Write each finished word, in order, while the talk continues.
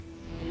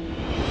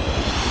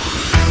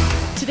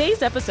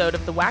Today's episode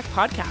of the WAC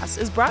podcast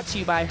is brought to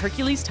you by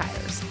Hercules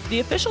Tires, the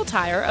official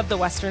tire of the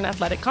Western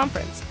Athletic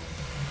Conference.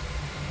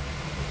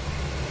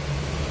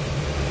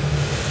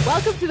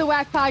 Welcome to the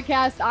WAC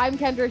podcast. I'm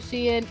Kendra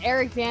Sheehan,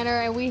 Eric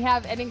Danner, and we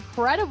have an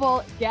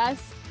incredible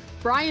guest,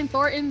 Brian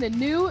Thornton, the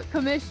new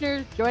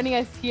commissioner, joining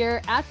us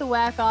here at the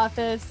WAC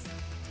office.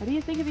 What do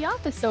you think of the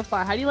office so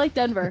far? How do you like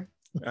Denver?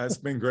 It's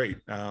been great.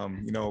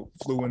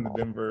 Flew into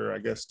Denver, I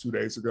guess, 2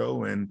 days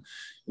ago, and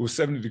it was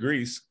 70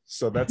 degrees.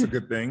 So that's a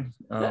good thing.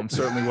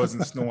 Certainly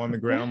wasn't snow on the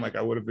ground like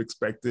I would have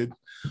expected.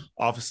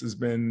 Office has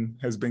been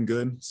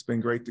good. It's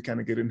been great to kind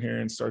of get in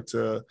here and start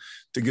to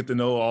get to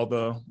know all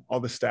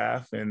the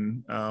staff,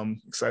 and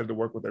excited to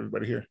work with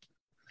everybody here.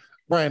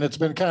 Brian, it's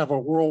been kind of a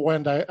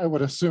whirlwind, I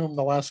would assume,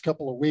 the last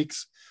couple of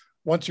weeks.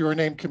 Once you were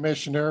named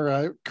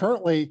commissioner,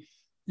 currently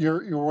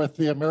you're with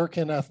the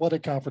American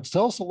Athletic Conference.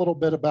 Tell us a little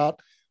bit about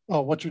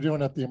what you're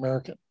doing at the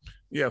American.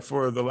 Yeah,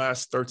 for the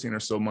last 13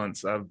 or so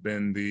months, I've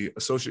been the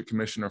associate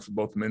commissioner for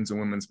both men's and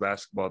women's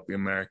basketball at the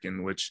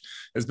American, which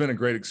has been a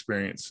great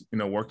experience.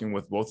 Working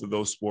with both of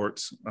those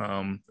sports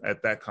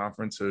at that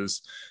conference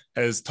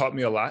has taught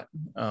me a lot.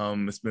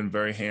 It's been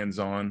very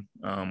hands-on.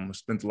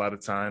 Spent a lot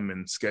of time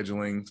in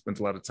scheduling, spent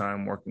a lot of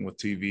time working with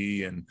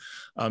TV,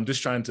 and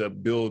just trying to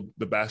build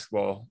the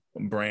basketball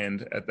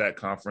brand at that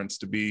conference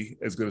to be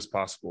as good as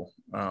possible.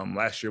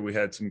 Last year, we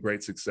had some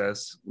great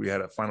success. We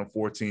had a Final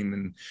Four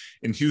team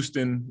in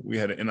Houston.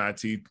 We had an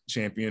NIT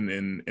champion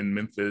in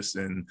Memphis,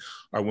 and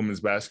our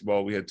women's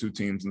basketball, we had two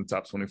teams in the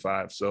top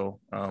 25. So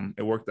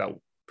it worked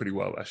out pretty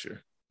well last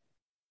year.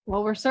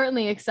 Well, we're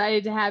certainly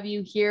excited to have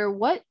you here.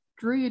 What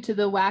drew you to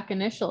the WAC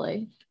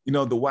initially? The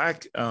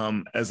WAC,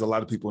 as a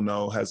lot of people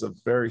know, has a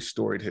very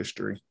storied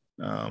history.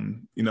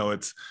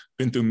 It's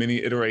been through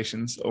many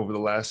iterations over the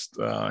last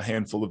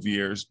handful of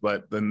years,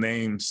 but the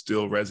name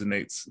still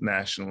resonates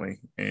nationally.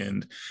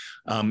 And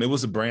it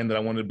was a brand that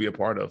I wanted to be a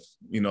part of.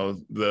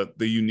 The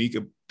unique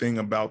thing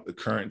about the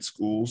current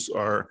schools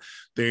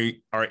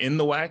they are in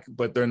the WAC,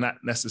 but they're not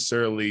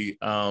necessarily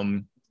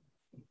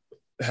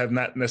have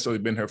not necessarily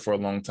been here for a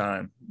long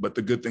time. But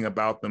the good thing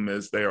about them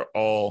is they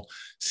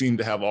seem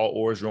to have all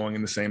oars rowing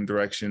in the same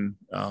direction.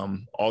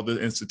 All the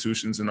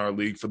institutions in our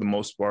league, for the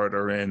most part,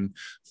 are in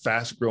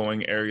fast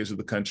growing areas of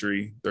the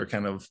country. They're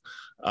kind of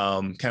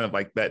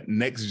like that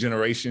next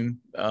generation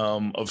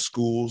of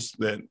schools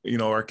that,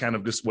 are kind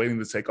of just waiting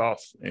to take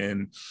off.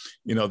 And,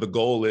 the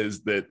goal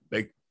is that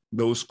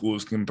those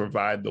schools can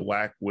provide the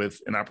WAC with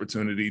an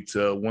opportunity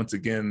to once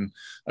again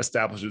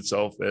establish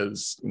itself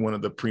as one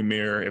of the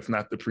premier, if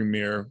not the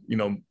premier,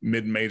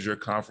 mid-major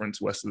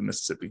conference west of the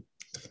Mississippi.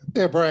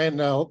 Yeah, Brian,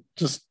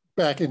 just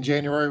back in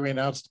January, we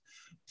announced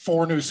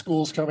 4 new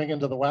schools coming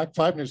into the WAC,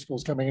 5 new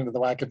schools coming into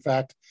the WAC, in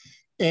fact.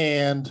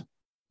 And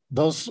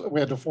we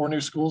had the 4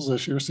 new schools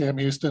this year: Sam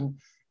Houston,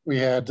 we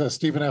had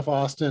Stephen F.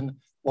 Austin,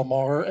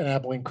 Lamar, and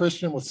Abilene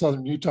Christian, with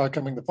Southern Utah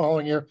coming the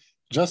following year.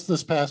 Just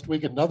this past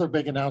week, another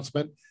big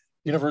announcement: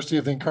 University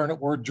of the Incarnate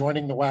Word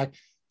joining the WAC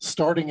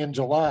starting in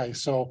July.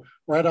 So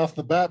right off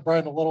the bat,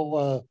 Brian, a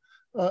little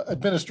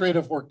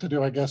administrative work to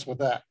do, I guess, with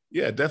that.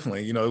 Yeah,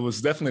 definitely. It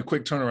was definitely a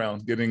quick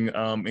turnaround getting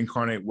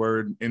Incarnate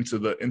Word into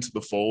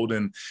the fold,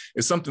 and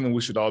it's something that we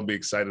should all be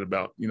excited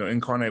about.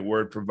 Incarnate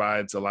Word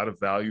provides a lot of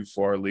value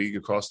for our league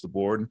across the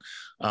board.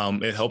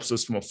 It helps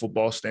us from a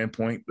football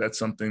standpoint. That's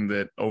something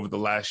that over the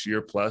last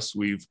year plus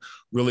we've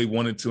really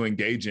wanted to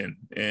engage in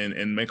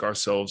and make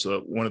ourselves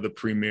one of the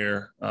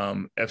premier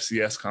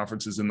FCS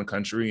conferences in the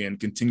country, and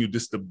continue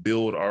just to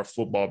build our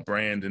football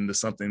brand into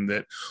something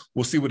that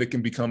we'll see what it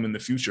can become in the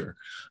future.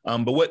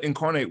 But what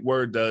Incarnate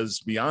Word does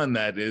beyond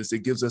that is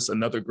it gives us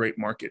another great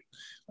market.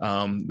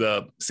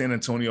 The San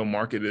Antonio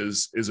market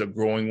is a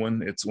growing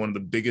one. It's one of the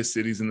biggest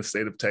cities in the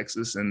state of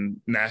Texas and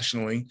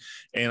nationally.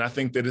 And I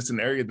think that it's an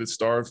area that's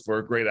starved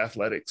for great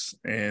athletics.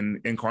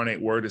 And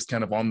Incarnate Word is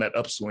kind of on that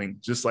upswing,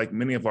 just like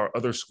many of our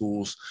other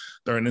schools.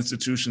 They're an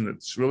institution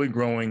that's really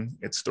growing,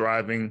 it's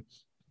thriving,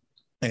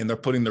 and they're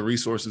putting the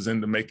resources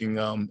into making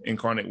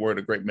Incarnate Word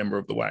a great member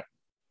of the WAC.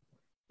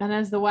 And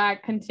as the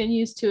WAC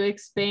continues to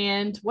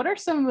expand, what are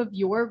some of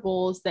your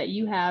goals that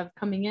you have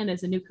coming in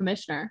as a new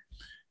commissioner?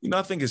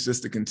 I think it's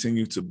just to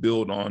continue to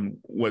build on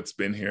what's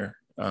been here.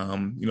 The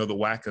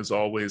WAC has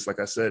always, like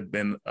I said,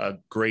 been a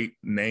great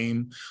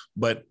name,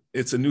 but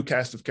it's a new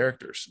cast of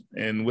characters.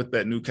 And with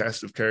that new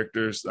cast of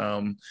characters,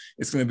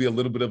 it's going to be a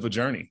little bit of a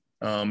journey.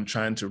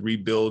 Trying to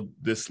rebuild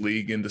this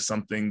league into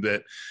something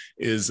that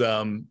is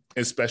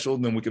special,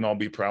 then we can all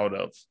be proud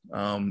of.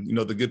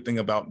 The good thing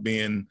about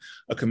being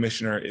a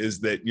commissioner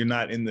is that you're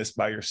not in this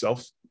by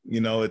yourself.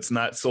 It's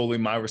not solely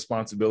my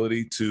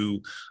responsibility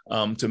to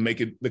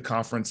make it the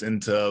conference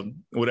into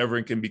whatever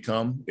it can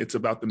become. It's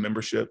about the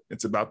membership.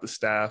 It's about the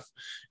staff.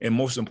 And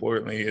most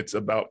importantly, it's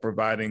about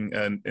providing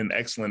an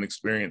excellent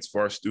experience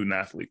for our student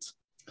athletes.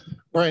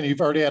 Brian,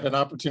 you've already had an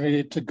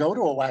opportunity to go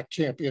to a WAC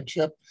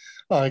championship.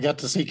 I got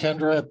to see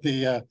Kendra at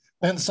the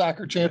men's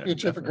soccer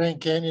championship at Grand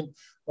Canyon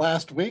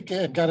last week,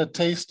 and got a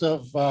taste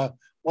of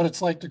what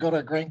it's like to go to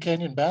a Grand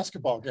Canyon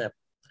basketball game.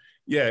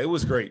 Yeah, it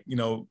was great.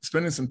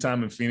 Spending some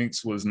time in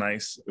Phoenix was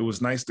nice. It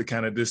was nice to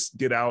kind of just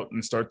get out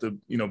and start to,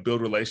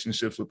 build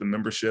relationships with the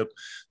membership.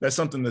 That's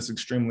something that's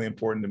extremely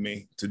important to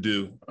me to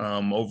do.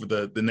 Over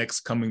the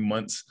next coming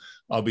months,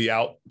 I'll be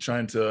out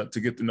trying to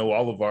get to know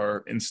all of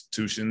our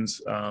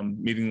institutions,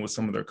 meeting with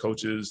some of their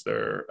coaches,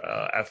 their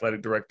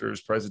athletic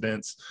directors,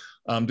 presidents,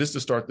 just to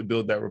start to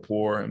build that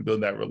rapport and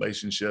build that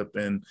relationship.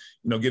 And,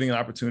 getting an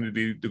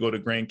opportunity to go to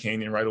Grand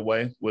Canyon right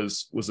away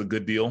was a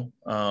good deal.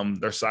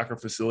 Their soccer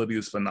facility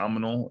is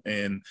phenomenal,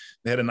 and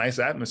they had a nice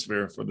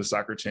atmosphere for the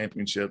soccer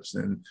championships.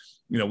 And,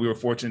 we were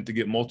fortunate to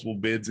get multiple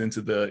bids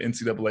into the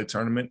NCAA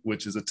tournament,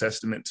 which is a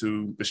testament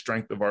to the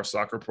strength of our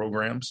soccer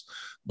programs.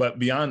 But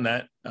beyond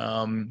that,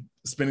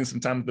 spending some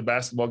time at the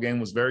basketball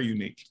game was very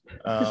unique.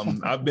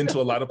 I've been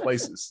to a lot of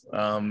places,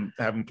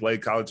 having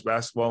played college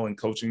basketball and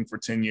coaching for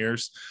 10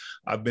 years.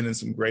 I've been in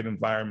some great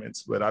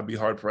environments, but I'd be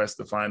hard pressed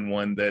to find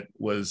one that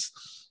was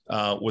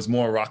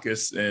more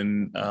raucous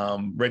and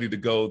ready to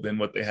go than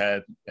what they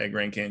had at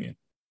Grand Canyon.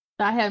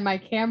 I had my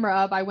camera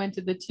up. I went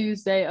to the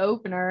Tuesday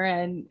opener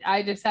and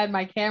I just had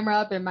my camera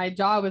up and my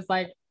jaw was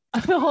like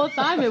the whole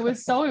time. It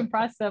was so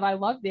impressive. I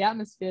loved the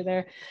atmosphere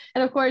there.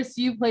 And of course,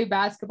 you played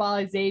basketball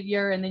at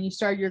Xavier and then you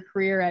started your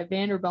career at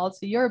Vanderbilt.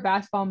 So you're a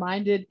basketball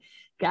minded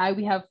guy.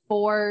 We have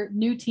 4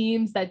 new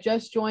teams that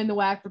just joined the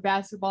WAC for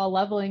basketball,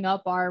 leveling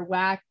up our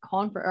WAC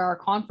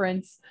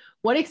conference.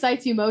 What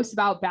excites you most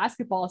about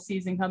basketball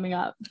season coming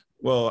up?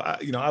 Well,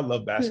 I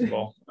love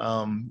basketball.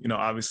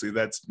 Obviously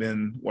that's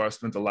been where I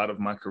spent a lot of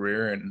my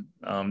career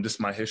and just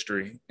my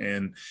history.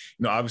 And,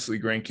 obviously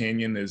Grand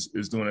Canyon is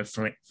doing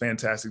a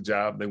fantastic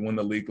job. They won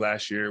the league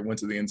last year, went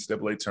to the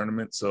NCAA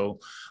tournament. So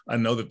I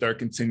know that they're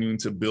continuing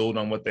to build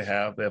on what they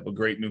have. They have a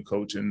great new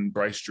coach in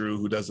Bryce Drew,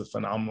 who does a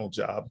phenomenal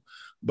job.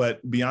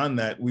 But beyond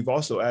that, we've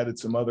also added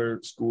some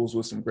other schools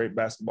with some great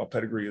basketball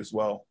pedigree as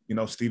well.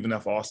 Stephen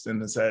F. Austin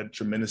has had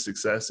tremendous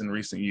success in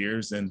recent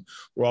years, and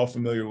we're all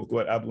familiar with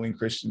what Abilene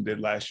Christian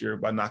did last year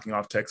by knocking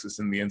off Texas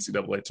in the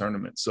NCAA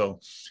tournament. So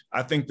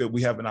I think that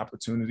we have an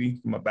opportunity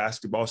from a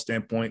basketball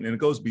standpoint, and it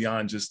goes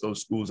beyond just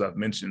those schools I've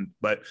mentioned,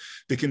 but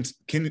they can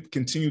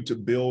continue to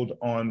build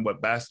on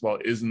what basketball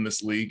is in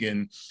this league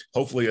and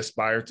hopefully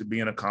aspire to be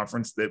in a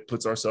conference that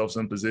puts ourselves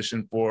in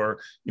position for,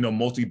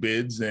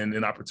 multi-bids and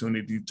an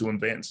opportunity to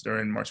advance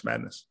during March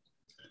Madness.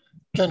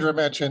 Kendra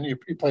mentioned you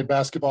played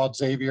basketball at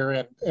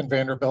Xavier and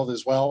Vanderbilt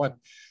as well, and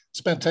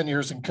spent 10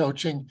 years in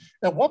coaching.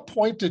 At what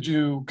point did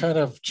you kind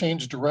of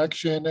change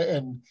direction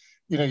and,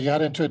 you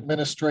got into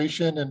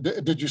administration, and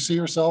did you see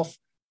yourself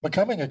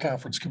becoming a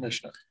conference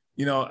commissioner?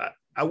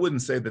 I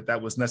wouldn't say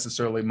that was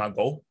necessarily my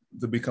goal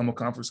to become a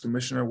conference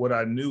commissioner. What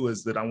I knew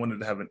is that I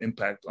wanted to have an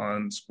impact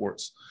on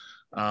sports.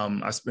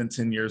 I spent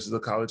 10 years as a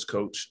college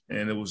coach,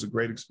 and it was a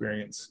great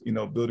experience,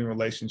 building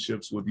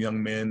relationships with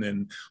young men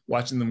and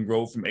watching them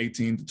grow from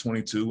 18 to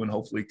 22 and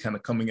hopefully kind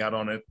of coming out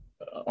on it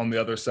on the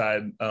other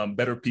side,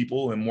 better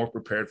people and more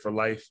prepared for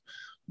life.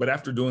 But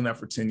after doing that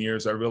for 10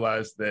 years, I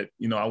realized that,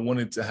 I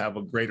wanted to have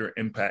a greater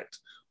impact,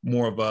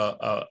 more of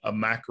a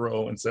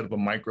macro instead of a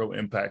micro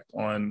impact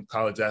on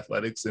college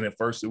athletics. And at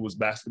first it was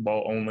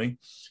basketball only.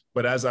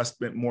 But as I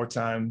spent more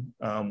time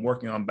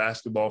working on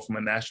basketball from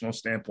a national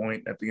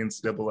standpoint at the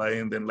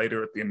NCAA and then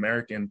later at the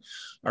American,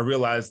 I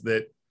realized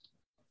that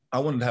I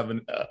wanted to have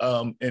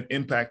an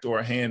impact or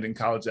a hand in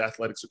college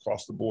athletics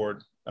across the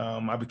board.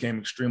 I became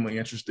extremely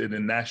interested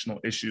in national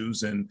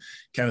issues and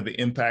kind of the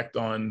impact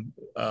on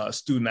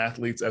student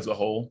athletes as a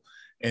whole.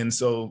 And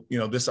so,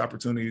 this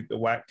opportunity, the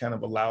WAC kind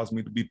of allows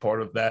me to be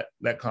part of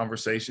that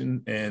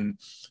conversation. And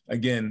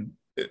again,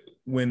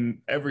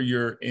 whenever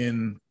you're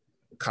in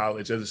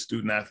college as a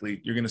student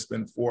athlete, you're going to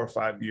spend 4 or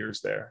 5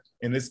 years there.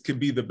 And this could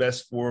be the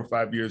best 4 or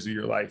 5 years of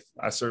your life.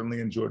 I certainly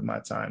enjoyed my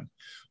time,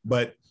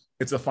 but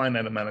it's a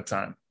finite amount of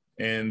time.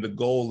 And the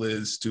goal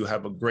is to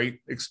have a great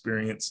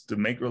experience, to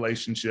make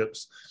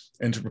relationships,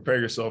 and to prepare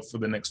yourself for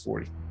the next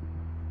 40.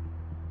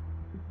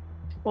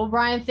 Well,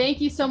 Brian,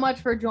 thank you so much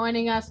for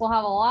joining us. We'll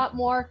have a lot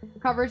more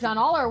coverage on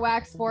all our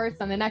WAC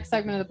sports on the next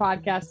segment of the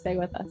podcast. Stay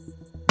with us.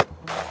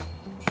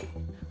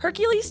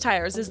 Hercules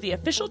Tires is the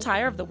official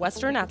tire of the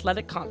Western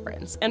Athletic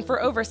Conference, and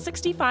for over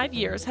 65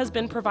 years has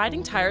been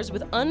providing tires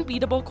with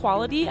unbeatable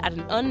quality at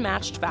an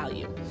unmatched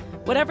value.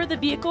 Whatever the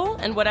vehicle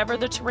and whatever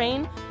the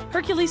terrain,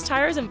 Hercules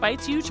Tires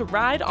invites you to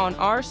ride on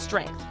our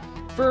strength.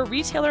 For a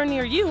retailer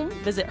near you,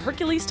 visit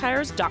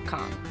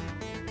HerculesTires.com.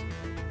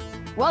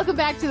 Welcome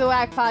back to the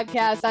WAC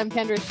podcast. I'm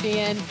Kendra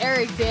Sheehan,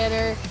 Eric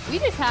Danner. We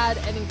just had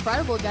an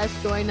incredible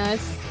guest join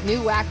us, new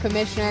WAC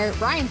commissioner.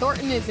 Brian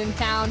Thornton is in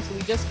town, so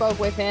we just spoke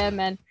with him,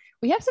 and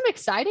we have some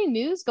exciting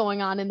news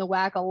going on in the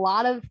WAC. A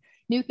lot of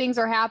new things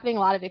are happening, a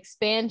lot of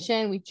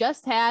expansion. We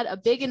just had a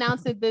big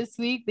announcement this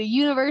week, the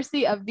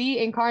University of the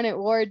Incarnate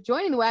Word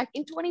joining the WAC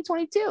in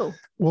 2022.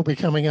 We'll be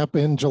coming up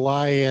in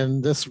July,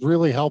 and this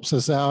really helps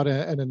us out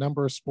in a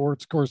number of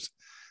sports. Of course,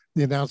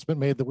 the announcement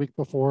made the week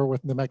before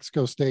with New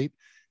Mexico State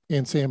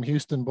and Sam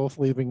Houston both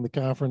leaving the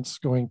conference,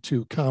 going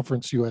to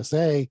Conference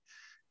USA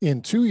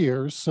in 2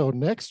 years. So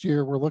next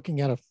year, we're looking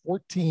at a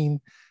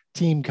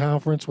 14-team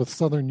conference with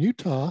Southern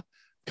Utah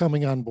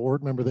coming on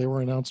board. Remember, they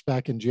were announced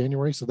back in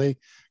January, so they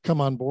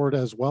come on board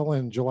as well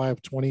in July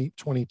of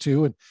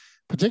 2022. And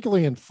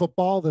particularly in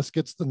football, this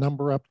gets the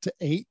number up to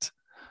 8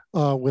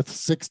 with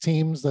 6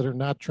 teams that are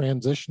not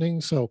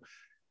transitioning. So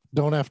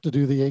don't have to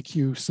do the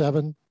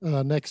AQ7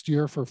 next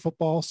year for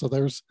football. So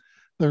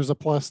there's a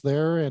plus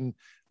there, and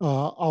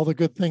all the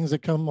good things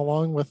that come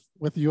along with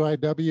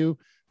UIW.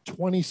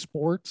 20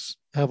 sports,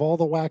 have all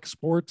the WAC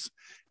sports,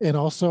 and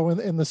also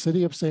in the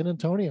city of San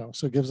Antonio.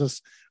 So it gives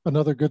us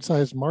another good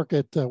sized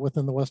market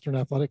within the Western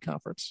Athletic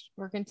Conference.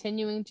 We're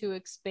continuing to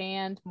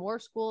expand more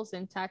schools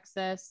in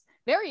Texas.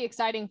 Very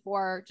exciting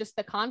for just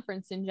the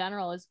conference in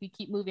general as we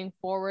keep moving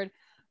forward.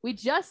 We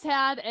just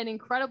had an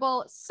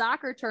incredible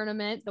soccer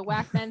tournament, the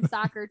WAC men's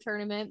soccer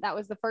tournament. That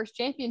was the first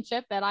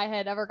championship that I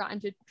had ever gotten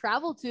to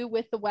travel to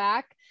with the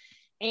WAC.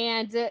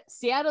 And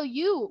Seattle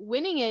U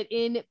winning it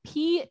in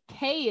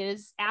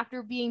PKs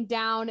after being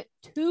down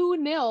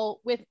 2-0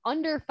 with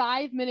under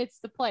 5 minutes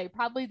to play.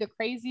 Probably the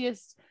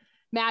craziest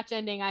match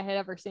ending I had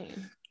ever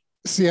seen.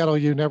 Seattle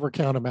U, never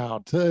count them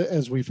out,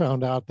 as we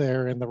found out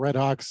there. And the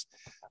Redhawks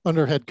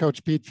under head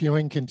coach Pete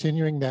Fewing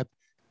continuing that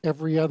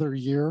every other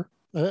year.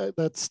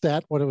 That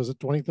stat, what was it,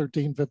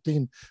 2013,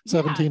 15,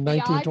 17,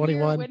 19,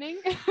 21,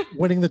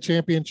 winning the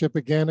championship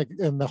again,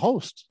 and the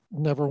host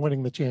never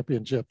winning the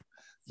championship.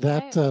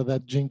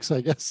 That jinx,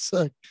 I guess,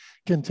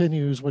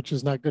 continues, which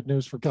is not good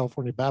news for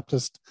California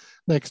Baptist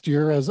next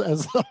year as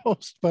the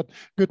host, but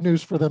good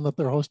news for them that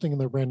they're hosting in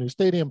their brand new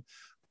stadium.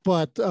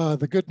 But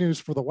the good news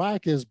for the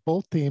WAC is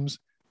both teams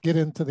get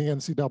into the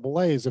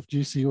NCAAs. If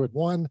GCU had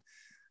won,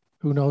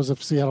 who knows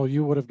if Seattle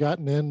U would have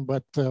gotten in,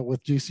 but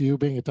with GCU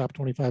being a top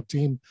 25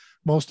 team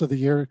most of the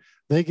year,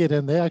 they get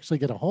in. They actually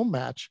get a home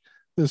match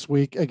this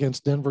week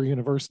against Denver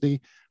University,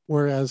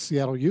 whereas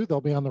Seattle U,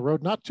 they'll be on the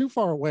road not too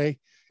far away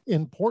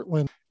in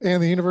Portland.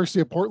 And the University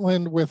of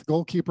Portland with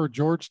goalkeeper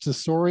George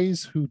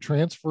Tesouris, who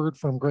transferred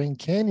from Grand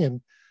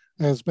Canyon,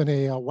 has been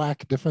a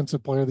WAC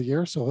Defensive Player of the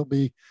Year. So he'll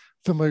be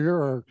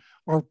familiar,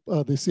 or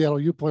the Seattle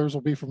U players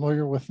will be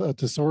familiar with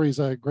Tesouris,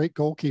 a great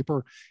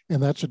goalkeeper,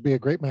 and that should be a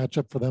great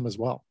matchup for them as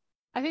well.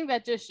 I think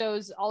that just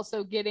shows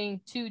also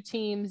getting 2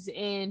 teams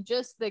in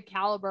just the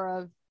caliber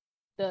of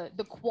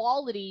the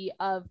quality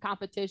of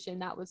competition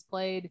that was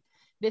played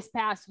this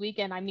past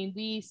weekend. I mean,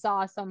 we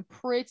saw some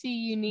pretty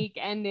unique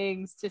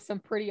endings to some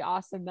pretty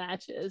awesome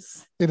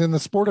matches. And in the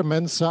sport of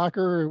men's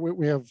soccer,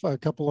 we have a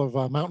couple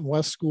of Mountain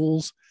West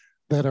schools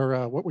that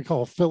are what we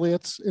call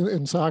affiliates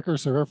in soccer.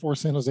 So Air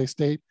Force, San Jose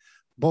State,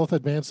 both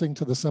advancing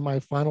to the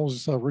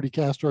semifinals. Rudy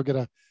Castro get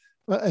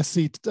a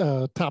SC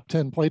top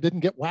 10 play. Didn't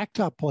get WAC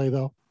top play,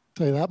 though.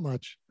 Tell you that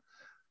much.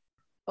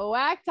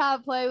 WAC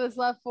top play was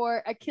left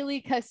for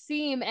Akili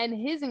Kasim and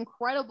his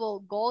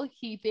incredible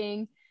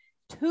goalkeeping.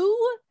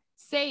 2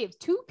 saves,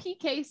 2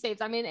 PK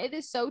saves. I mean, it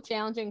is so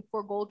challenging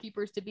for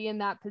goalkeepers to be in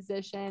that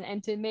position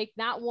and to make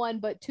not 1,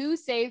 but 2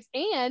 saves.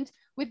 And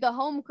with the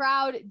home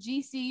crowd,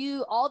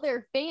 GCU, all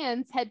their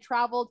fans had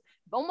traveled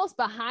almost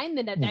behind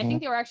the net. Mm-hmm. I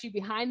think they were actually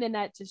behind the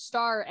net to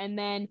start, and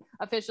then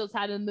officials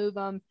had to move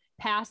them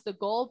past the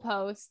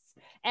goalposts.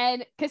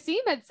 And Kasim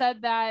had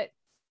said that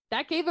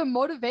gave him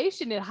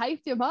motivation. It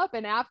hyped him up.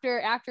 And after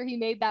he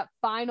made that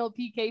final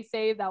PK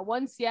save, that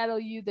won Seattle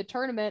U the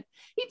tournament,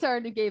 he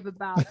turned and gave a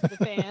bow to the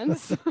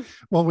fans.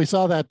 Well, we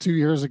saw that 2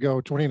 years ago,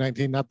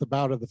 2019, not the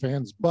bow to the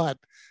fans, but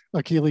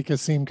Akili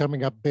Kasim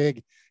coming up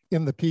big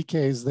in the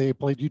PKs. They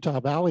played Utah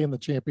Valley in the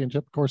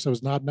championship. Of course, it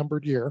was not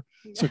numbered year.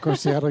 So, of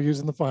course, Seattle U's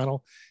in the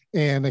final.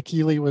 And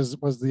Akili was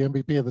the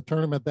MVP of the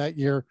tournament that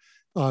year,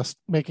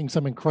 making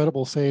some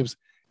incredible saves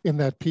in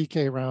that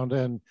PK round.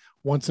 And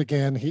once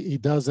again, he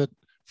does it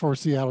for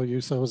Seattle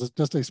U. So it was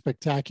just a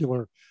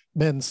spectacular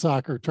men's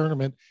soccer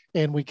tournament.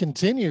 And we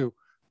continue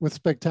with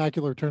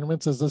spectacular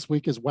tournaments, as this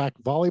week is WAC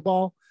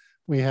volleyball.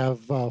 We have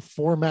 4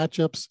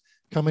 matchups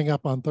coming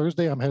up on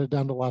Thursday. I'm headed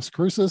down to Las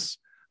Cruces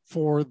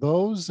for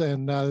those.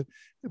 And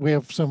we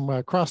have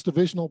some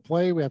cross-divisional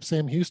play. We have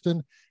Sam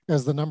Houston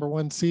as the number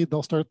 1 seed.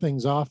 They'll start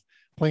things off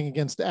playing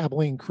against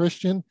Abilene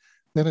Christian.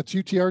 Then it's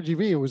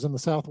UTRGV, who was in the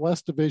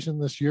Southwest Division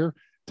this year,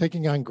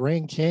 taking on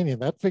Grand Canyon.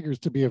 That figures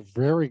to be a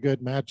very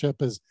good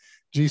matchup as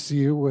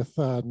GCU with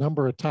a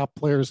number of top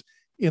players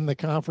in the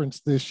conference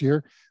this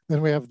year.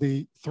 Then we have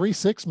the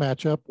 3-6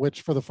 matchup,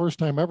 which for the first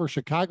time ever,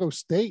 Chicago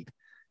State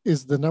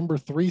is the number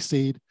 3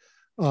 seed.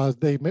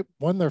 They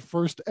won their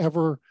first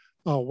ever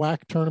WAC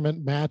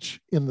tournament match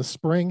in the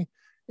spring.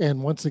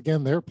 And once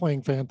again, they're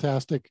playing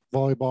fantastic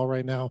volleyball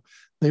right now.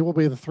 They will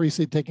be the 3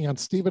 seed taking on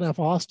Stephen F.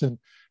 Austin,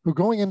 who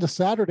going into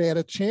Saturday had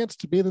a chance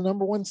to be the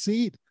number 1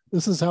 seed.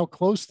 This is how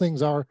close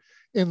things are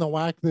in the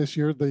WAC this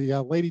year.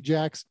 The Lady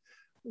Jacks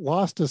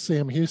lost to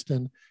Sam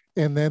Houston,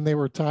 and then they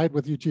were tied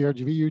with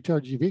UTRGV.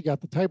 UTRGV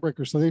got the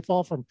tiebreaker, so they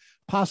fall from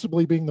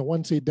possibly being the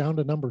 1 seed down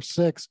to number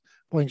 6,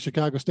 playing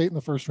Chicago State in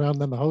the first round.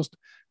 Then the host,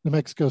 New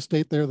Mexico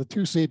State, they're the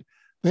 2 seed.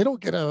 They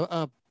don't get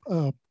a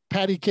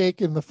patty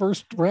cake in the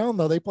first round,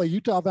 though. They play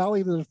Utah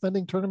Valley, the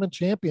defending tournament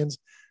champions,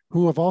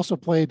 who have also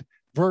played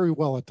very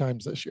well at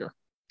times this year.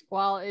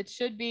 Well, it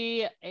should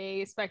be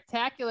a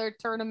spectacular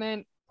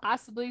tournament.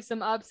 possibly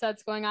some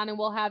upsets going on. And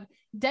we'll have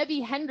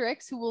Debbie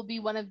Hendricks, who will be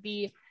one of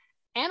the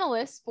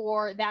analysts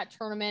for that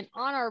tournament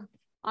on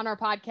our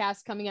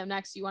podcast coming up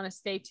next. You want to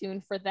stay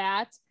tuned for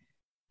that.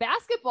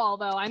 Basketball,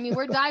 though, I mean,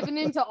 we're diving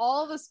into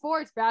all the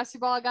sports.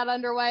 Basketball got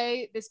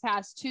underway this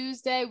past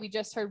Tuesday. We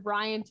just heard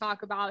Brian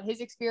talk about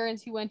his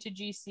experience. He went to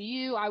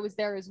GCU. I was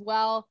there as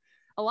well.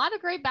 A lot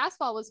of great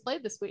basketball was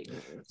played this week.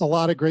 A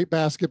lot of great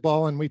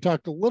basketball, and we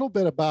talked a little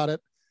bit about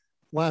it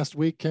last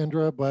week,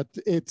 Kendra, but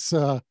it's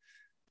man,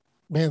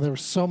 there were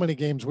so many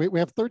games. We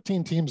have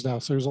 13 teams now,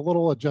 so there's a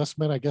little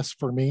adjustment, I guess,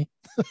 for me.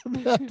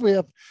 We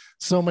have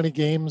so many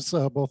games,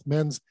 both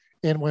men's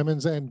and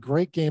women's, and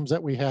great games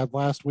that we had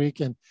last week.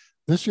 And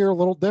this year, a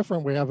little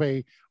different. We have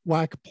a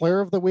WAC Player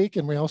of the Week,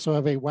 and we also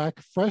have a WAC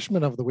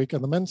Freshman of the Week.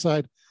 On the men's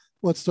side,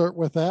 let's start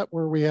with that,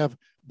 where we have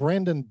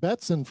Brandon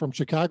Betson from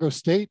Chicago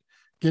State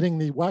getting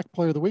the WAC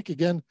Player of the Week.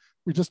 Again,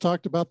 we just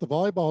talked about the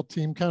volleyball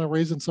team kind of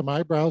raising some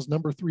eyebrows,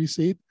 number 3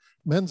 seed.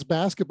 Men's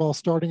basketball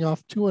starting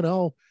off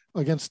 2-0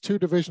 against 2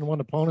 Division I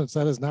opponents.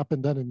 That has not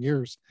been done in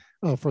years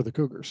for the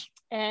Cougars.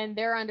 And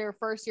they're under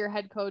first-year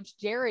head coach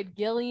Jared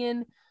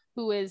Gillian,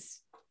 who is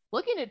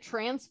looking to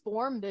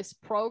transform this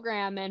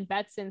program, and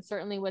Betson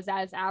certainly was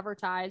as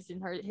advertised in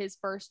his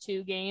first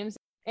 2 games.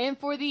 And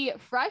for the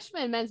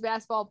freshman men's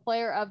basketball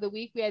player of the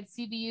week, we had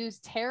CBU's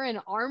Taryn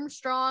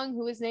Armstrong,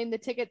 who was named the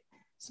Ticket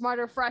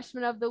Smarter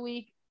Freshman of the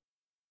Week.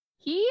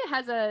 He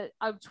has a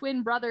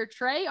twin brother,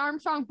 Trey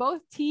Armstrong, both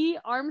T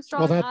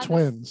Armstrong. Well, not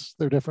twins.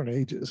 They're different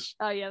ages.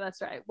 Oh, yeah,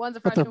 that's right. One's a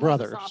freshman, but they're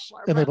brothers,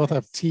 and they both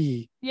have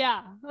T.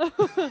 Yeah.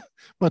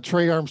 But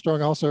Trey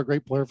Armstrong, also a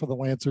great player for the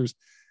Lancers.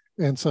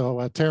 And so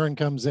Taryn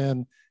comes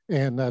in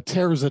and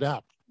tears it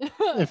up,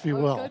 if you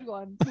will. Good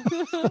one.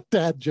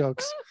 Dad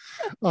jokes.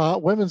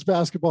 Women's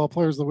basketball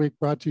players of the week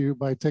brought to you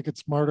by Ticket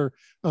Smarter.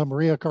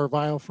 Maria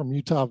Carvalho from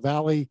Utah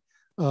Valley,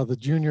 the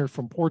junior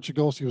from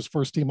Portugal. She was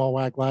first team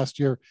All-WAC last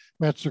year,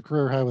 matched her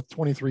career high with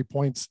 23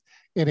 points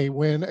in a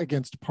win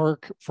against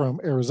Park from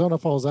Arizona.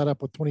 Follows that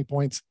up with 20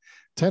 points,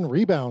 10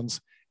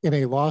 rebounds in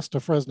a loss to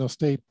Fresno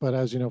State. But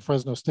as you know,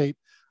 Fresno State,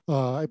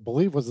 I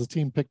believe, was the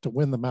team picked to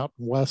win the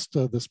Mountain West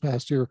this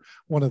past year,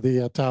 one of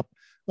the top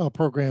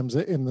programs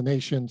in the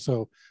nation.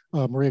 So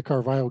Maria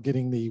Carvalho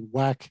getting the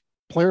WAC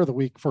Player of the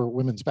Week for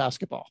women's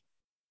basketball.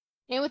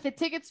 And with the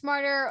Ticket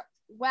Smarter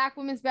WAC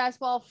Women's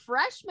Basketball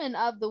Freshman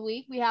of the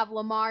Week, we have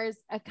Lamar's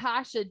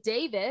Akasha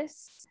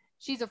Davis.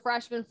 She's a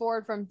freshman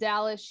forward from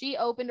Dallas. She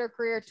opened her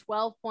career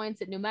 12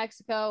 points at New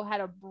Mexico,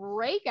 had a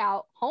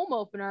breakout home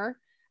opener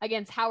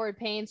against Howard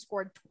Payne,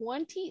 scored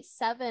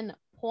 27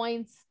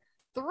 points,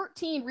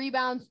 13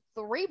 rebounds,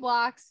 3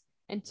 blocks,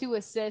 and 2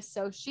 assists.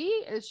 So she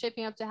is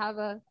shaping up to have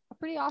a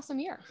pretty awesome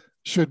year.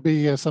 Should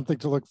be something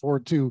to look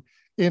forward to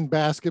in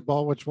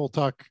basketball, which we'll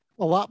talk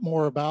a lot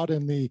more about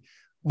in the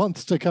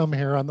months to come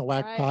here on the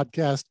WAC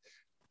podcast.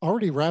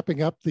 Already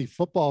wrapping up the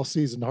football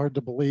season. Hard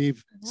to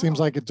believe. Seems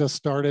like it just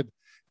started.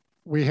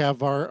 We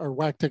have our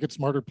WAC Ticket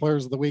Smarter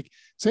Players of the Week.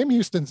 Sam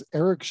Houston's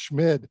Eric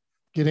Schmid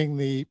getting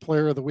the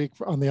Player of the Week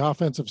on the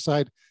offensive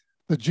side.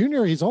 The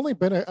junior, he's only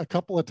been a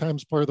couple of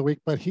times Player of the Week,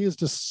 but he is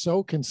just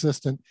so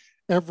consistent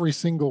every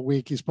single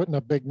week. He's putting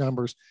up big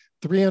numbers,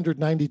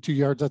 392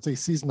 yards. That's a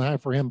season high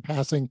for him,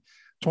 passing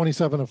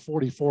 27 of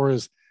 44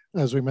 is,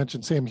 as we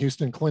mentioned, Sam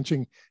Houston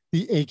clinching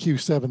the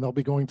AQ7. They'll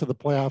be going to the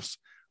playoffs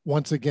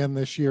once again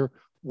this year.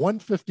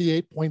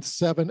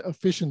 158.7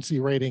 efficiency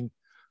rating.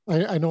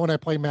 I know when I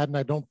play Madden,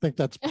 I don't think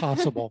that's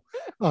possible.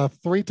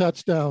 3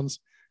 touchdowns,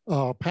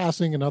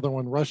 passing, another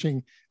one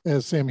rushing,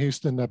 as Sam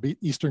Houston beat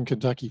Eastern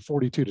Kentucky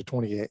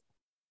 42-28.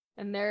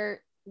 And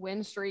their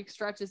win streak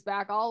stretches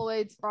back all the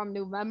way from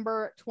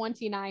November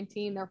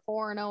 2019. They're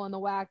 4-0 in the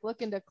WAC,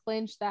 looking to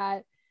clinch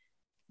that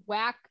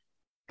WAC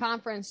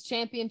conference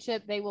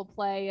championship. They will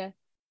play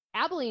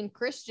Abilene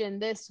Christian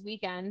this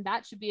weekend.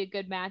 That should be a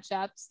good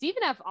matchup.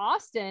 Stephen F.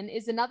 Austin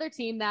is another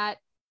team that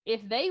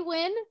if they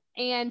win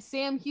and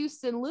Sam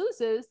Houston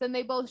loses, then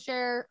they both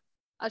share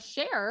a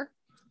share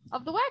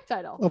of the WAC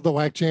title. Of the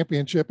WAC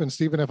championship. And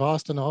Stephen F.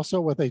 Austin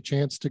also with a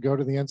chance to go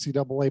to the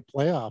NCAA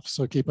playoffs.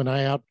 So keep an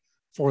eye out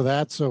for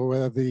that.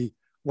 So the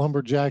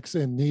Lumberjacks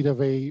in need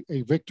of a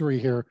victory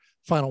here,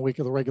 final week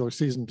of the regular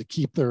season, to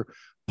keep their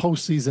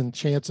postseason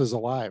chances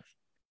alive.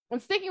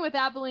 And sticking with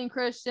Abilene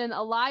Christian,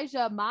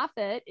 Elijah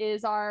Moffitt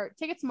is our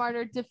Ticket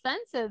Smarter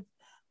Defensive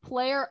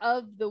Player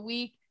of the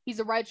Week.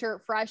 He's a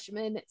redshirt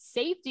freshman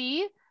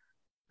safety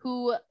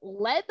who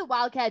led the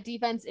Wildcat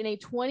defense in a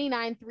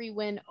 29-3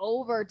 win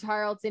over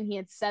Tarleton. He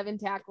had 7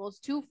 tackles,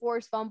 2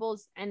 forced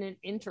fumbles, and an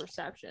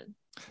interception.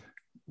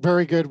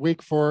 Very good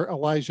week for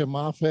Elijah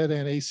Moffitt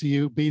and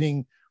ACU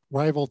beating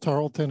rival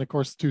Tarleton. Of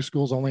course, the 2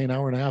 schools only an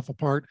hour and a half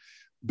apart.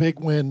 Big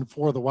win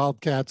for the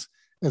Wildcats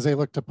as they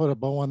look to put a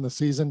bow on the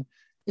season.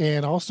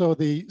 And also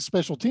the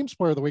special teams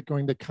player of the week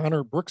going to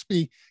Connor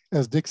Brooksby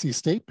as Dixie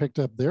State picked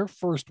up their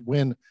first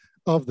win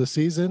of the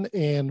season.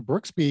 And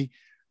Brooksby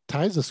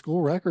ties the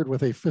school record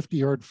with a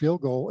 50-yard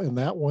field goal, and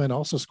that one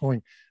also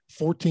scoring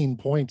 14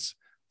 points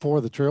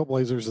for the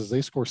Trailblazers as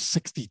they score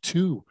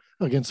 62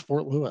 against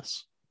Fort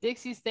Lewis.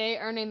 Dixie State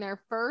earning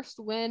their first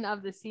win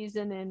of the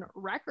season in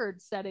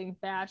record-setting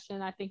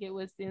fashion. I think it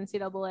was the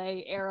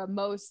NCAA era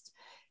most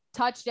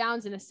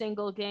touchdowns in a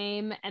single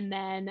game, and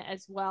then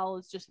as well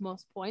as just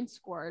most points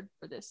scored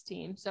for this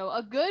team. So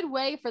a good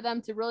way for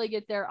them to really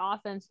get their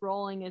offense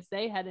rolling as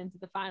they head into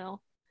the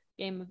final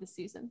game of the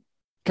season.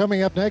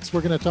 Coming up next, we're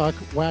going to talk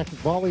WAC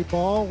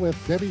volleyball with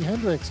Debbie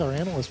Hendricks, our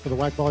analyst for the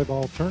WAC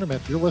volleyball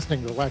tournament. You're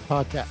listening to the WAC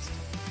podcast.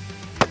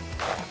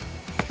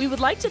 We would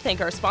like to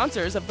thank our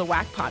sponsors of the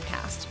WAC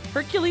podcast,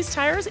 Hercules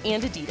Tires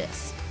and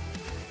Adidas.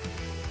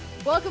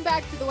 Welcome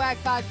back to the WAC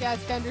podcast.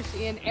 Kendra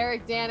Sheehan,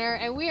 Eric Danner,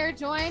 and we are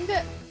joined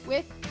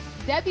with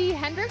Debbie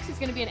Hendricks, who's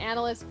going to be an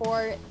analyst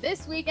for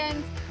this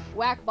weekend's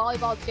WAC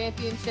Volleyball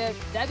Championship.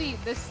 Debbie,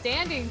 the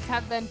standings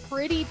have been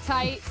pretty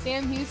tight.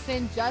 Sam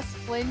Houston just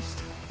clinched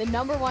the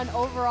 #1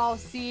 overall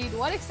seed.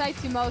 What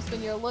excites you most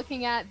when you're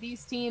looking at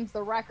these teams,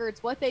 the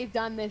records, what they've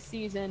done this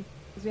season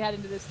as we head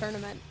into this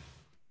tournament?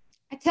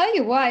 I tell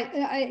you what,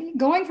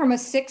 going from a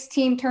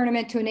 6-team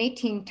tournament to an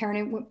 8-team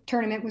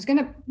tournament was going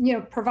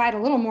to, provide a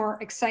little more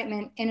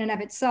excitement in and of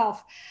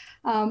itself.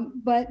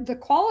 But the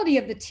quality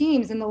of the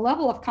teams and the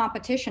level of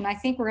competition, I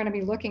think we're going to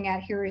be looking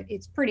at here,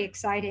 it's pretty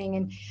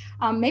exciting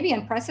and maybe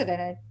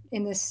unprecedented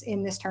in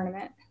this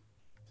tournament.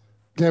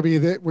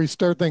 Debbie, we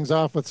start things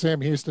off with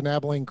Sam Houston,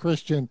 Abilene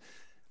Christian.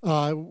 We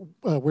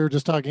were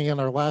just talking in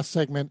our last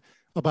segment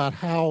about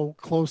how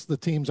close the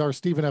teams are.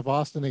 Stephen F.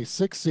 Austin, a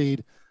 6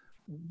 seed,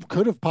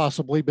 could have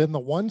possibly been the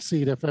 1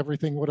 seed if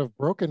everything would have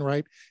broken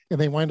right,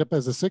 and they wind up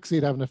as a 6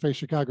 seed having to face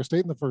Chicago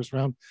State in the first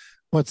round.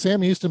 But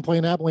Sam Houston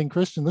playing Abilene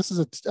Christian, this is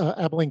a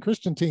Abilene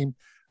Christian team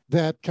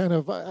that kind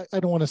of, I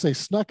don't want to say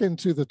snuck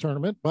into the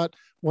tournament, but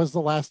was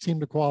the last team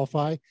to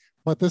qualify.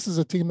 But this is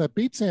a team that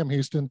beat Sam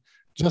Houston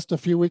just a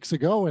few weeks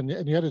ago, and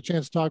you had a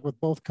chance to talk with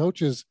both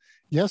coaches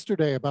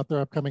yesterday about their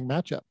upcoming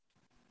matchup.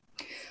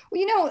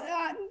 Well,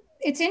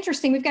 it's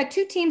interesting. We've got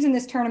 2 teams in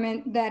this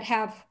tournament that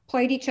have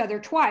played each other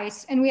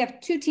twice, and we have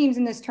 2 teams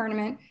in this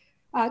tournament,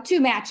 2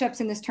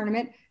 matchups in this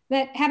tournament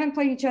that haven't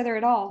played each other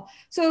at all.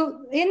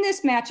 So in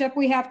this matchup,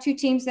 we have 2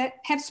 teams that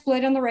have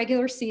split on the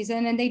regular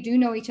season, and they do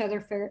know each other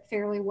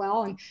fairly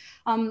well. And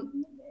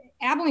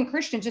Abilene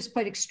Christian just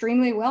played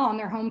extremely well on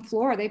their home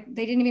floor. They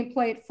didn't even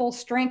play at full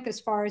strength as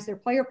far as their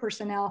player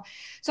personnel.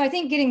 So I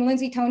think getting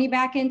Lindsay Toney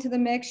back into the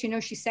mix,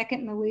 she's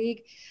second in the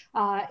league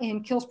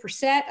in kills per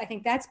set. I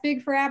think that's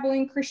big for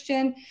Abilene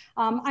Christian.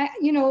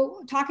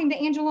 Talking to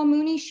Angela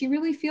Mooney, she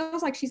really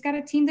feels like she's got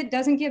a team that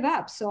doesn't give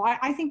up. So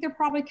I think they're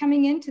probably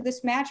coming into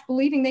this match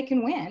believing they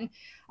can win.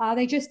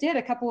 They just did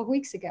a couple of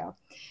weeks ago.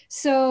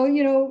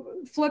 So,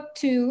 flip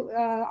to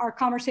our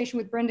conversation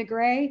with Brenda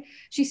Gray.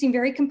 She seemed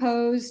very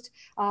composed.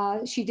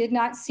 She did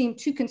not seem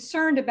too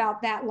concerned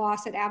about that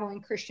loss at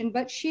Abilene Christian,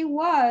 but she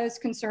was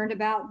concerned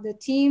about the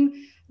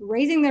team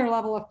raising their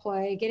level of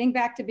play, getting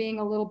back to being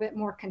a little bit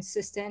more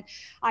consistent.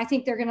 I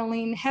think they're going to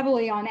lean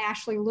heavily on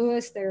Ashley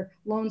Lewis, their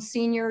lone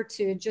senior,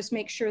 to just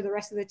make sure the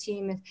rest of the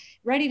team is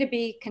ready to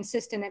be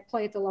consistent and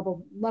play at the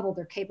level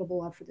they're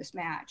capable of for this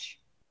match.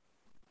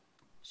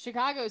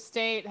 Chicago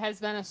State has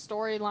been a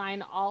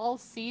storyline all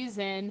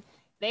season.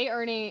 They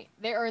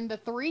earned the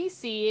 3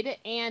 seed,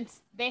 and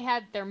they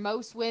had their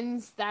most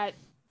wins that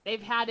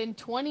they've had in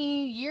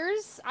 20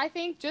 years, I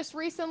think, just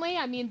recently.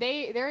 I mean,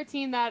 they're a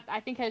team that I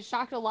think has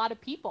shocked a lot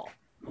of people.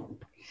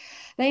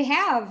 They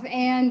have,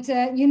 and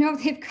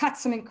they've got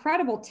some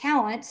incredible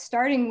talent,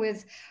 starting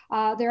with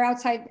their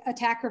outside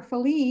attacker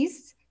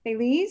Feliz,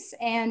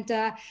 and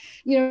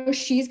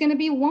she's going to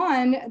be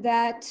one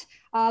that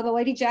the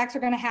Lady Jacks are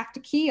going to have to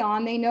key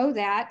on. They know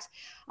that.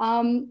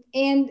 And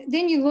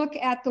then you look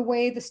at the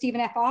way the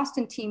Stephen F.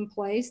 Austin team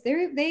plays.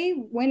 They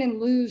win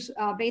and lose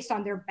based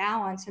on their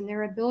balance and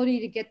their ability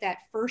to get that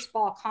first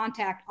ball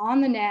contact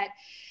on the net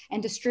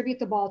and distribute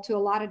the ball to a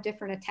lot of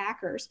different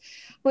attackers.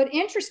 But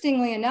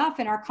interestingly enough,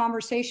 in our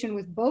conversation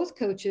with both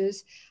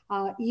coaches,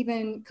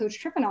 even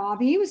Coach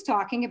Trifonov, he was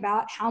talking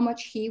about how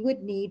much he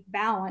would need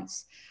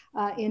balance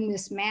in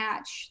this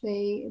match.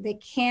 They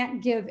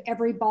can't give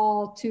every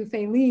ball to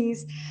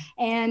Feliz,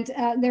 and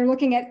they're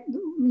looking at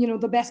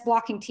the best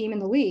blocking team in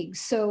the league.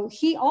 So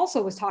he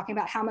also was talking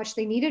about how much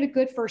they needed a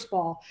good first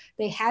ball.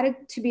 They had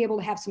to be able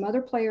to have some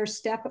other players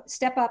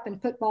step up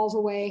and put balls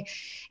away,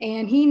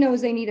 and he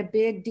knows they need a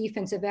big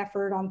defensive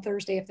effort on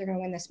Thursday if they're going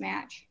to win this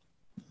match.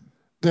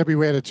 Debbie,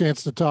 we had a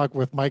chance to talk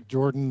with Mike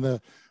Jordan,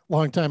 the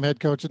longtime head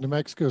coach at New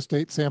Mexico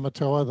State, Sam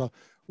Matoa, the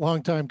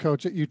longtime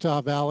coach at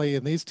Utah Valley,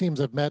 and these teams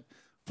have met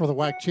for the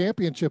WAC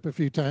championship a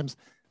few times.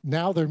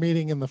 Now they're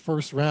meeting in the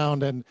first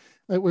round, and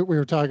we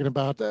were talking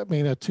about, a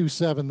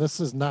 2-7. This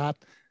is not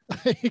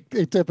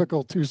a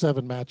typical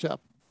 2-7 matchup.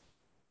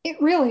 It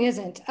really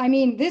isn't. I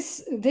mean,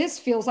 this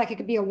feels like it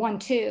could be a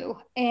 1-2.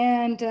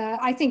 And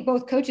I think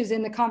both coaches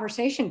in the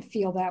conversation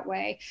feel that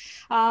way.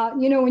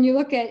 When you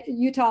look at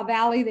Utah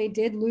Valley, they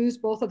did lose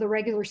both of the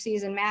regular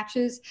season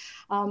matches.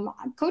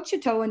 Coach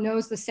Chitoa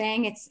knows the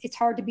saying, it's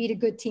hard to beat a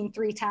good team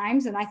 3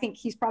 times. And I think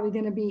he's probably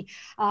going to be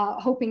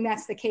hoping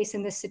that's the case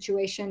in this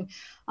situation.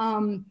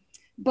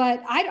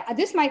 But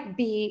this might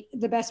be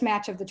the best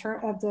match of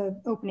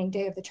the opening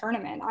day of the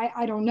tournament.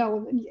 I don't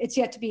know. It's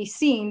yet to be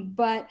seen.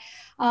 But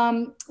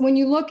when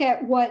you look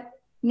at what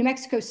New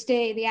Mexico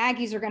State, the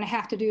Aggies are going to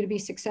have to do to be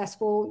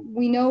successful.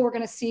 We know we're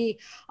going to see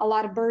a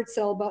lot of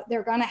Birdsell, but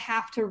they're going to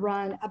have to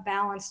run a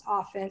balanced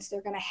offense.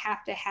 They're going to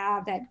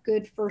have that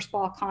good first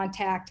ball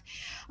contact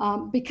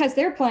because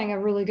they're playing a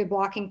really good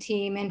blocking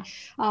team.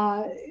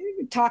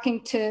 And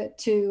talking to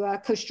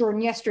Coach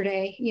Jordan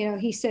yesterday,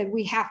 he said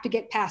we have to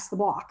get past the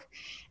block.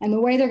 And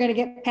the way they're going to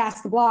get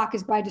past the block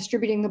is by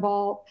distributing the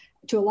ball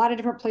to a lot of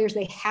different players.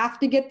 They have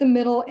to get the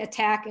middle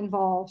attack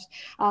involved.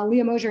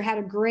 Leah Mosier had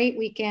a great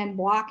weekend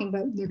blocking,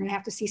 but they're going to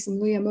have to see some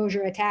Leah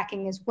Mosier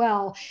attacking as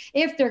well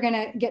if they're going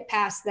to get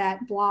past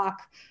that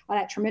block,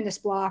 that tremendous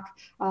block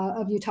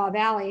of Utah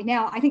Valley.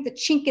 Now, I think the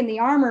chink in the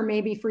armor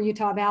maybe for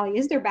Utah Valley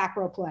is their back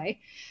row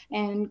play,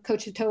 and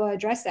Coach Atoa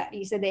addressed that.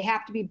 He said they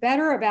have to be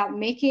better about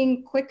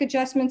making quick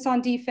adjustments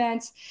on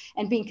defense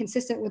and being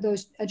consistent with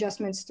those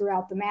adjustments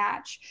throughout the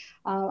match.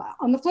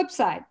 On the flip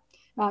side,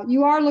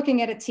 you are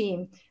looking at a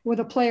team with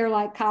a player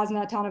like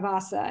Kazna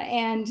Tanavasa,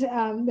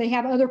 and they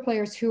have other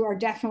players who are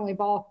definitely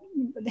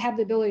have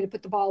the ability to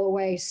put the ball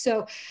away.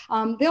 So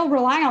they'll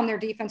rely on their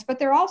defense, but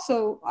they're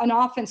also an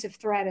offensive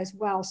threat as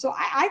well. So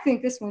I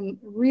think this one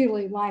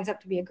really lines up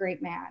to be a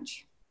great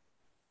match.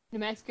 New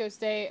Mexico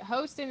State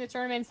hosting the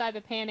tournament inside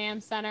the Pan Am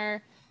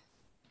Center.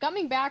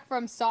 Coming back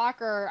from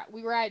soccer,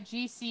 we were at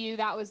GCU.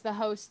 That was the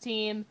host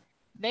team.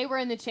 They were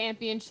in the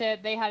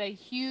championship. They had a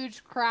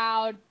huge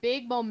crowd,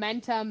 big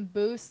momentum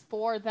boost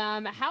for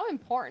them. How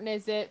important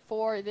is it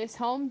for this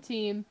home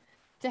team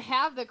to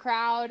have the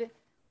crowd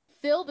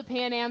fill the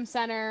Pan Am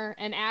Center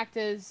and act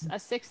as a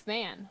sixth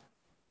man?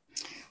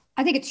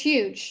 I think it's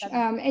huge.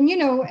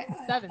 And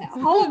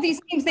all of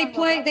these teams, they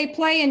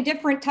play in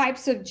different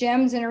types of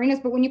gyms and arenas,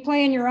 but when you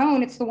play in your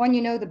own, it's the one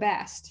you know the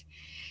best.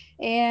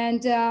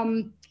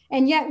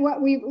 And yet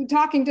what we were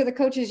talking to the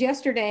coaches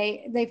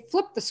yesterday, they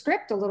flipped the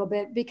script a little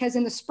bit, because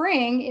in the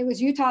spring, it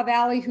was Utah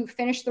Valley who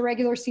finished the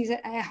regular season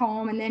at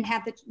home and then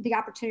had the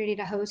opportunity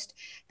to host.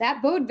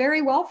 That bode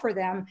very well for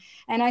them.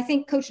 And I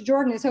think Coach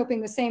Jordan is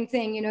hoping the same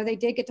thing. They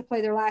did get to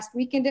play their last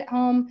weekend at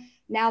home.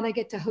 Now they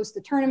get to host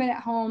the tournament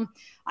at home.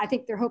 I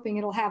think they're hoping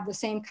it'll have the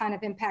same kind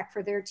of impact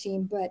for their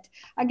team. But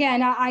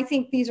again, I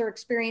think these are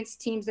experienced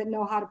teams that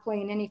know how to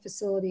play in any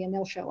facility, and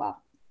they'll show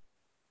up.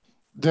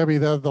 Debbie,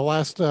 the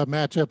last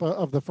matchup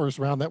of the first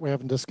round that we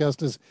haven't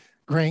discussed is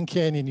Grand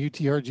Canyon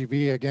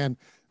UTRGV. Again,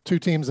 two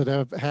teams that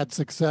have had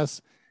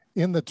success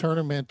in the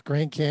tournament.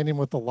 Grand Canyon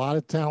with a lot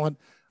of talent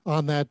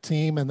on that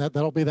team, and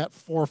that'll be that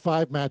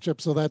 4-5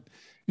 matchup. So that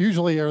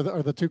usually are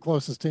the two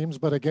closest teams.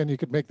 But again, you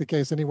could make the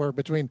case anywhere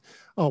between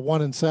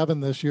 1 and 7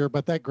 this year.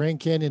 But that Grand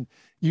Canyon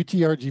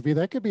UTRGV,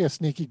 that could be a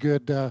sneaky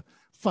good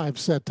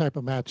 5-set type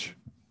of match.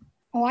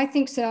 Oh, I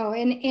think so.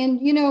 And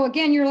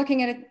again, you're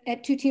looking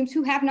at two teams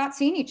who have not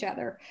seen each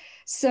other.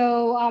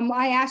 So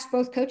I asked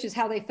both coaches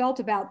how they felt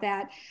about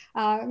that.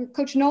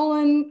 Coach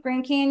Nolan,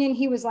 Grand Canyon,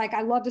 he was like,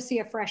 I love to see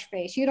a fresh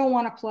face. You don't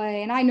want to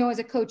play. And I know as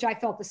a coach, I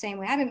felt the same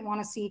way. I didn't want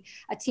to see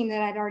a team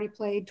that I'd already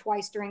played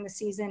twice during the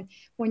season.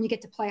 When you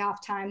get to playoff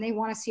time, they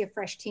want to see a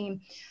fresh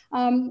team.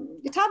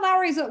 Todd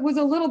Lowry was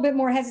a little bit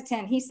more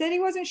hesitant. He said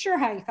he wasn't sure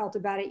how he felt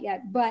about it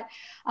yet. But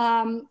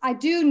I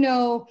do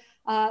know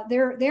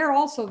they're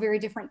also very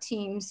different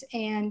teams.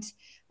 And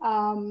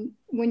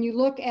when you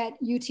look at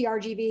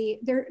UTRGV,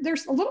 they're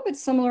a little bit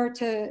similar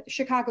to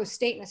Chicago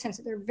State in the sense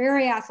that they're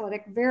very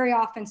athletic, very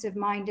offensive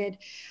minded.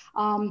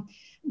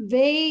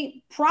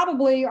 They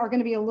probably are going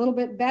to be a little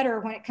bit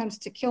better when it comes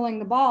to killing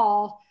the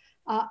ball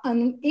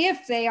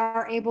if they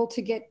are able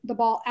to get the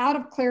ball out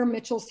of Claire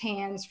Mitchell's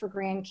hands for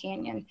Grand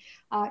Canyon.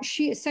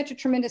 She is such a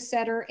tremendous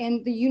setter.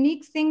 And the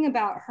unique thing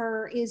about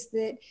her is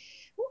that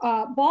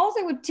balls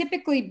that would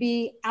typically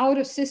be out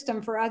of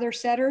system for other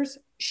setters,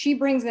 she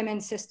brings them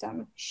in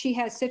system. She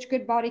has such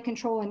good body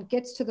control and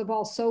gets to the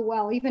ball so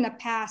well. Even a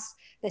pass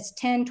that's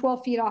 10,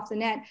 12 feet off the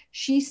net,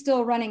 she's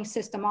still running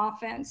system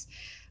offense.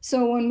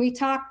 So when we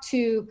talked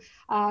to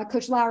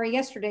Coach Lowry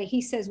yesterday,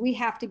 he says we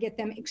have to get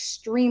them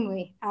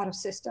extremely out of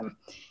system.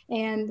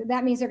 And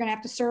that means they're going to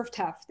have to serve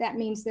tough. That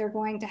means they're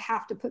going to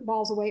have to put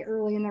balls away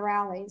early in the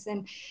rallies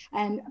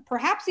and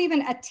perhaps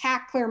even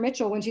attack Claire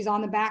Mitchell when she's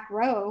on the back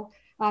row.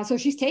 So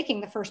she's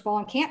taking the first ball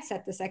and can't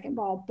set the second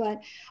ball.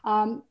 But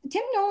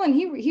Tim Nolan,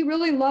 he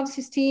really loves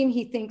his team.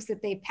 He thinks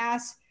that they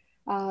pass,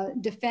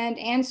 defend,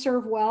 and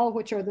serve well,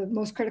 which are the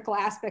most critical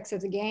aspects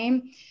of the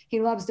game. He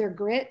loves their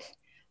grit.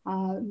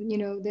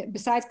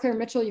 Besides Claire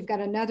Mitchell, you've got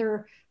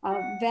another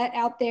vet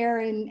out there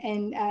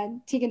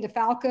and Tegan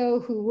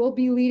DeFalco, who will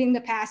be leading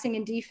the passing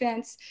and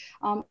defense.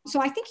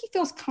 So I think he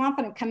feels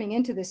confident coming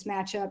into this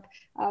matchup.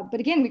 But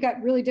again, we've got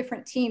really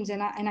different teams.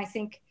 And I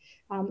think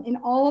in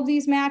all of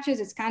these matches,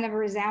 it's kind of a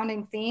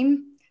resounding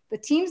theme. The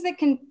teams that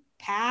can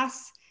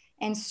pass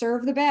and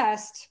serve the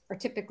best are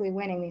typically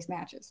winning these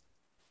matches.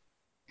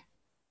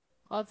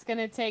 Well, it's going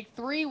to take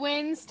 3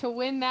 wins to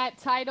win that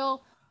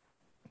title.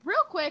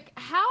 Real quick,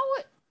 how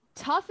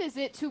tough is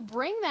it to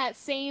bring that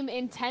same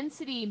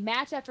intensity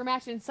match after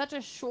match in such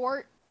a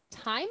short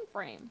time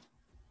frame?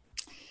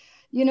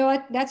 You know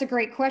what? That's a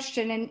great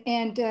question.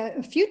 And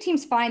a few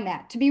teams find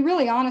that. To be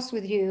really honest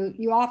with you,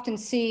 you often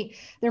see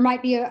there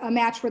might be a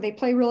match where they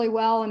play really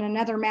well and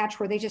another match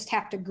where they just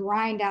have to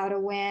grind out a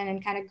win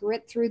and kind of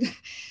grit through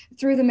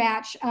the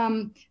match.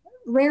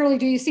 Rarely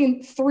do you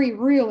see three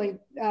really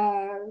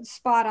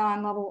spot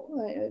on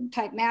level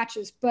type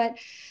matches. But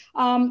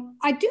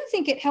I do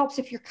think it helps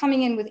if you're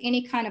coming in with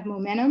any kind of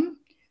momentum.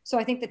 So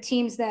I think the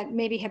teams that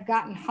maybe have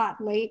gotten hot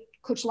late,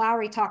 Coach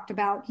Lowry talked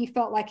about, he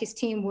felt like his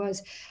team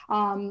was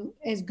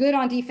as good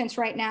on defense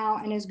right now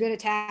and as good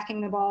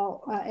attacking the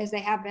ball as they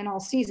have been all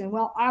season.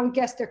 Well, I would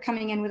guess they're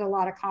coming in with a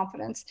lot of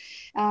confidence.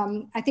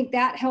 I think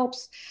that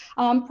helps.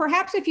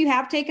 Perhaps if you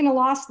have taken a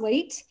loss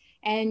late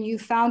and you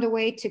found a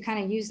way to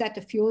kind of use that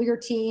to fuel your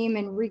team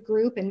and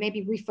regroup and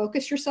maybe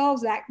refocus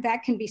yourselves,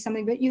 that can be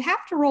something. But you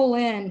have to roll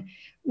in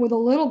with a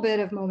little bit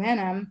of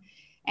momentum.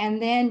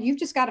 And then you've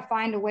just got to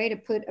find a way to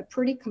put a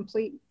pretty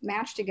complete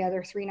match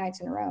together 3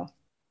 nights in a row.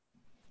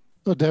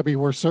 So Debbie,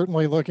 we're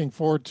certainly looking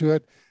forward to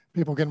it.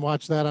 People can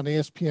watch that on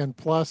ESPN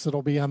Plus.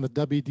 It'll be on the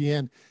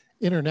WDN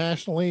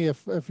internationally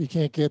if you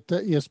can't get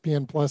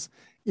ESPN Plus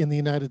in the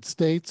United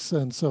States.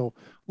 And so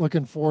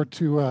looking forward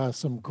to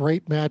some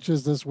great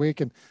matches this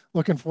week and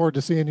looking forward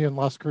to seeing you in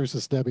Las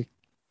Cruces, Debbie.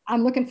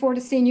 I'm looking forward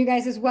to seeing you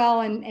guys as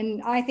well.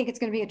 And I think it's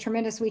going to be a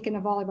tremendous weekend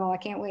of volleyball. I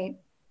can't wait.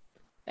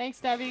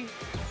 Thanks, Debbie.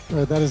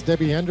 That is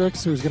Debbie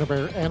Hendricks, who's going to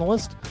be our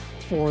analyst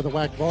for the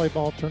WAC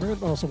volleyball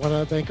tournament. I also want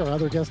to thank our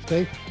other guest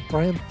today,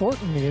 Brian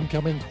Thornton, the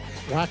incoming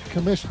WAC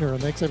commissioner.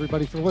 And thanks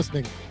everybody for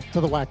listening to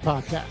the WAC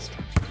podcast.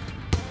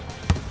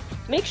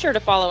 Make sure to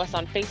follow us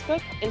on Facebook,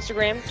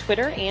 Instagram,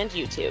 Twitter, and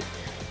YouTube.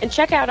 And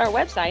check out our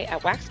website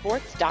at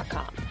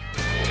wacsports.com.